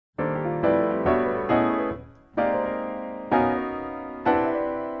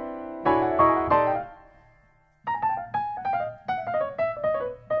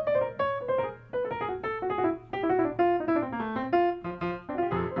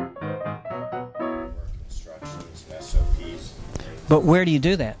But where do you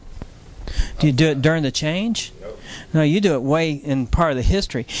do that? Do you do it during the change? No, you do it way in part of the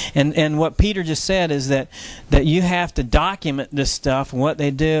history. And what Peter just said is that you have to document this stuff and what they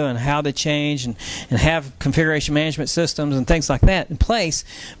do and how they change and have configuration management systems and things like that in place.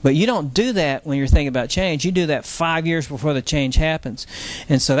 But you don't do that when you're thinking about change. You do that 5 years before the change happens.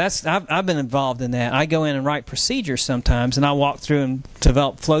 And so I've been involved in that. I go in and write procedures sometimes, and I walk through and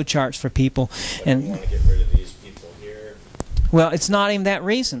develop flow charts for people. But and you want to get rid of these people here? Well, it's not even that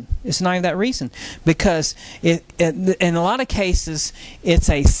reason. It's not even that reason, because in a lot of cases,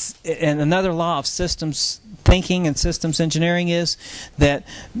 and another law of systems thinking and systems engineering is that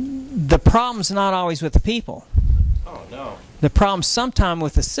the problem's not always with the people. Oh, no. The problem's sometimes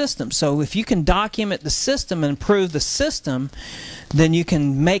with the system. So if you can document the system and improve the system, then you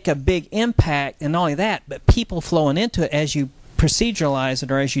can make a big impact. And not only that, but people flowing into it as you proceduralize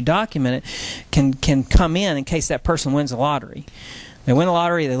it or as you document it can come in case that person wins the lottery. They win the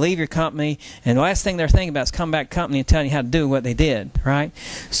lottery, they leave your company, and the last thing they're thinking about is come back to company and telling you how to do what they did, right?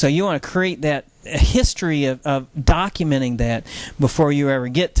 So you want to create that history of documenting that before you ever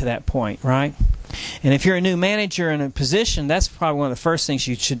get to that point, right? And if you're a new manager in a position, that's probably one of the first things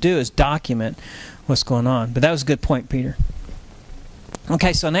you should do is document what's going on. But that was a good point, Peter.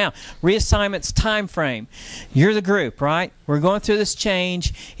 Okay, so now, reassignments time frame. You're the group, right? We're going through this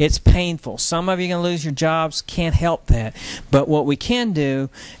change. It's painful. Some of you are going to lose your jobs. Can't help that. But what we can do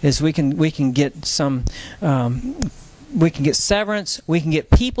is we can get some... we can get severance. We can get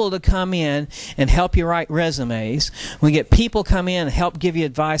people to come in and help you write resumes. We get people come in and help give you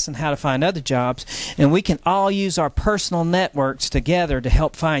advice on how to find other jobs. And we can all use our personal networks together to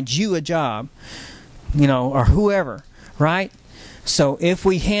help find you a job, or whoever, right? So if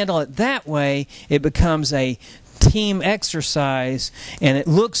we handle it that way, it becomes a team exercise, and it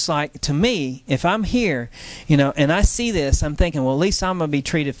looks like, to me, if I'm here, and I see this, I'm thinking, well, at least I'm going to be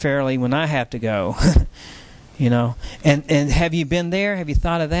treated fairly when I have to go. And have you been there? Have you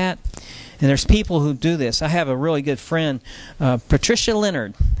thought of that? And there's people who do this. I have a really good friend, Patricia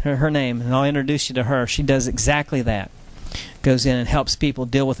Leonard, her name, and I'll introduce you to her. She does exactly that. Goes in and helps people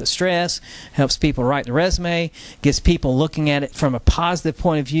deal with the stress, helps people write the resume, gets people looking at it from a positive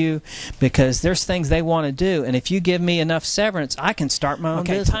point of view, because there's things they want to do. And if you give me enough severance, I can start my own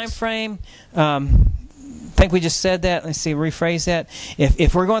business. Time frame. I think we just said that. Let's see, rephrase that.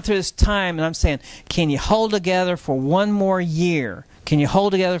 If we're going through this time and I'm saying, can you hold together for one more year? Can you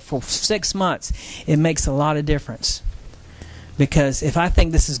hold together for 6 months? It makes a lot of difference. Because if I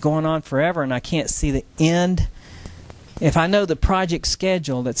think this is going on forever and I can't see the end, if I know the project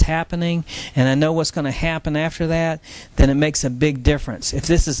schedule that's happening and I know what's going to happen after that, then it makes a big difference. If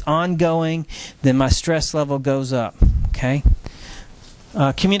this is ongoing, then my stress level goes up. Okay?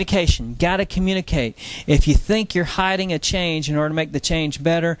 Communication. Got to communicate. If you think you're hiding a change in order to make the change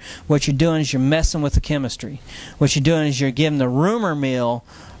better, what you're doing is you're messing with the chemistry. What you're doing is you're giving the rumor mill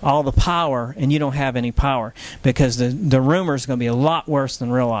all the power, and you don't have any power, because the rumor is going to be a lot worse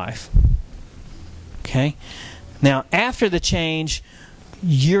than real life. Okay? Now, after the change,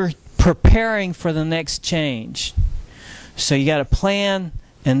 you're preparing for the next change. So you got to plan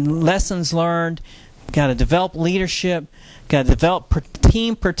and lessons learned, got to develop leadership, got to develop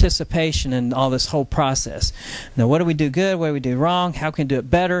team participation in all this whole process. Now, what do we do good? What do we do wrong? How can we do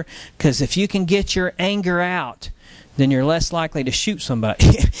it better? Because if you can get your anger out, then you're less likely to shoot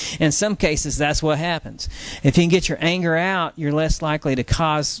somebody. In some cases, that's what happens. If you can get your anger out, you're less likely to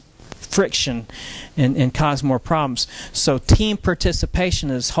cause friction and cause more problems. So team participation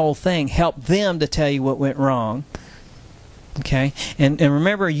in this whole thing, help them to tell you what went wrong. Okay? And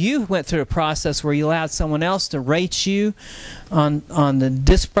remember, you went through a process where you allowed someone else to rate you on the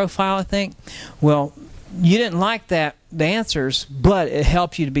DISC profile, I think. Well, you didn't like the answers, but it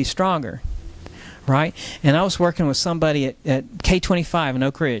helped you to be stronger. Right? And I was working with somebody at K25 in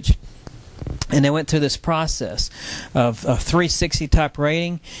Oak Ridge. And they went through this process of a 360 type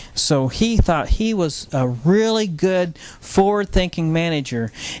rating. So he thought he was a really good forward-thinking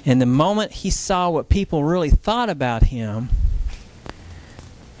manager. And the moment he saw what people really thought about him,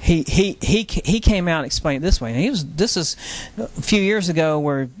 he came out and explained it this way. And this is a few years ago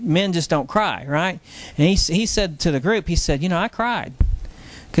where men just don't cry, right? And he said to the group, he said, I cried.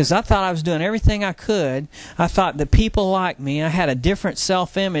 Because I thought I was doing everything I could. I thought that people liked me. I had a different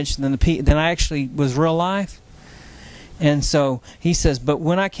self-image than I actually was real life. And so he says, but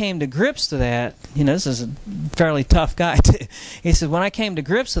when I came to grips to that, this is a fairly tough guy too. He says, when I came to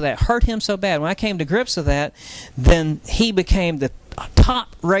grips with that, hurt him so bad. When I came to grips with that, then he became the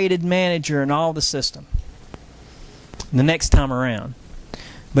top-rated manager in all the system the next time around.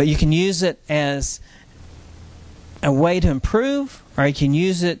 But you can use it as a way to improve, or you can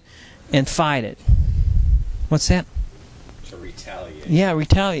use it and fight it. What's that? To retaliate. Yeah,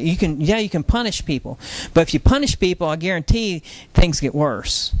 retaliate. You can punish people, but if you punish people, I guarantee things get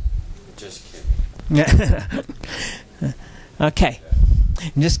worse. Just kidding. Okay.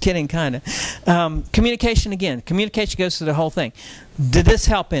 I'm just kidding, kind of. Communication again. Communication goes through the whole thing. Did this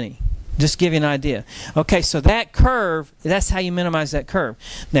help any? Just give you an idea. Okay, so that curve, that's how you minimize that curve.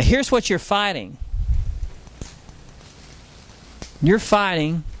 Now, here's what you're fighting. You're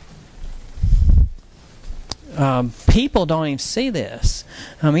fighting. People don't even see this.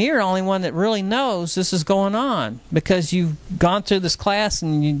 I mean, you're the only one that really knows this is going on because you've gone through this class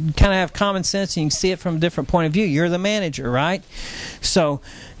and you kind of have common sense and you can see it from a different point of view. You're the manager, right? So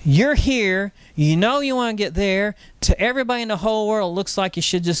you're here. You know you want to get there. To everybody in the whole world, it looks like you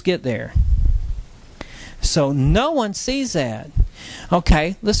should just get there. So no one sees that.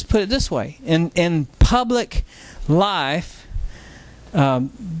 Okay, let's put it this way. In public life,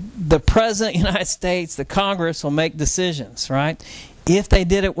 the President of the United States, the Congress will make decisions, right? If they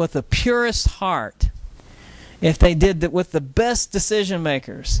did it with the purest heart, if they did it with the best decision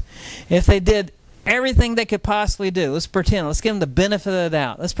makers, if they did everything they could possibly do, let's pretend, let's give them the benefit of the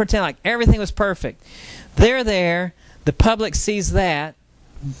doubt. Let's pretend like everything was perfect. They're there, the public sees that,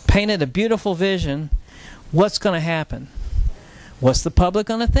 painted a beautiful vision. What's going to happen? What's the public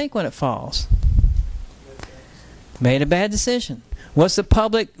going to think when it falls? Made a bad decision. What's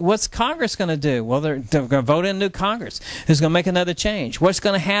Congress going to do? Well, they're going to vote in a new Congress. Who's going to make another change? What's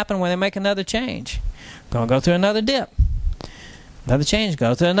going to happen when they make another change? Going to go through another dip. Another change,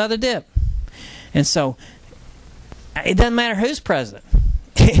 go through another dip. And so, it doesn't matter who's president.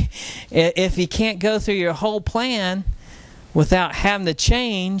 If you can't go through your whole plan without having to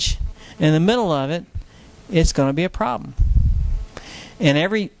change in the middle of it, it's going to be a problem. And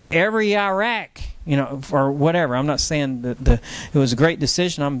every Iraq, you know, or whatever. I'm not saying that it was a great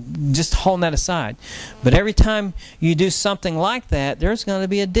decision. I'm just holding that aside. But every time you do something like that, there's going to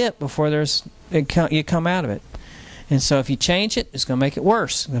be a dip before you come out of it. And so if you change it, it's going to make it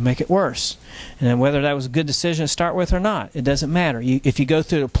worse. It's going to make it worse. And then whether that was a good decision to start with or not, it doesn't matter. If you go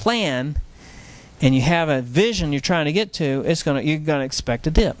through a plan and you have a vision you're trying to get to, you're going to expect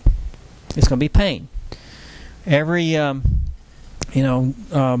a dip. It's going to be pain. Every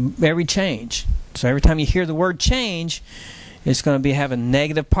change. So every time you hear the word change, it's going to have a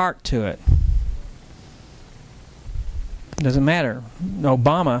negative part to it. It doesn't matter.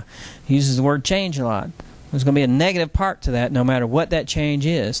 Obama uses the word change a lot. There's going to be a negative part to that no matter what that change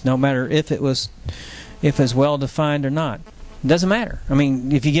is, no matter if it's well defined or not. It doesn't matter. I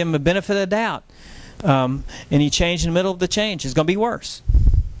mean, if you give them a benefit of the doubt and you change in the middle of the change, it's going to be worse.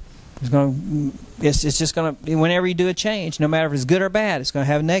 It's just going to, whenever you do a change, no matter if it's good or bad, it's going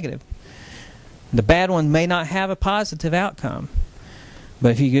to have a negative. The bad one may not have a positive outcome.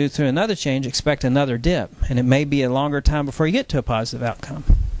 But if you go through another change, expect another dip. And it may be a longer time before you get to a positive outcome.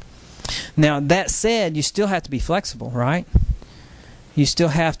 Now, that said, you still have to be flexible, right? You still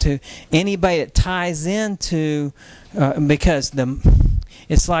have to, anybody that ties into, because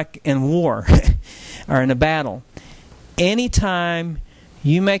it's like in war or in a battle. Anytime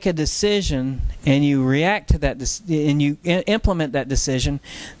you make a decision and you react to that and you implement that decision,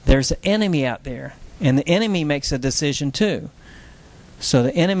 there's an enemy out there, and the enemy makes a decision too. So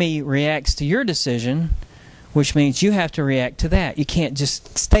the enemy reacts to your decision, which means you have to react to that. You can't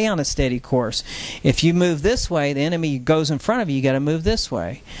just stay on a steady course. If you move this way, the enemy goes in front of you. You got to move this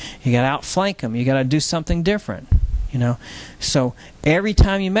way. You got to outflank them. You got to do something different. You know, so every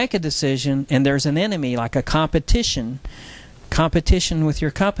time you make a decision and there's an enemy, like a competition with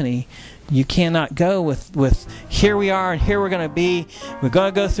your company, you cannot go with here we are and here we're going to be. We're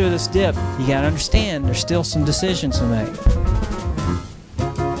going to go through this dip. You got to understand there's still some decisions to make.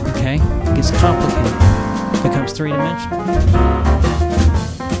 Okay, it gets complicated. It becomes three-dimensional.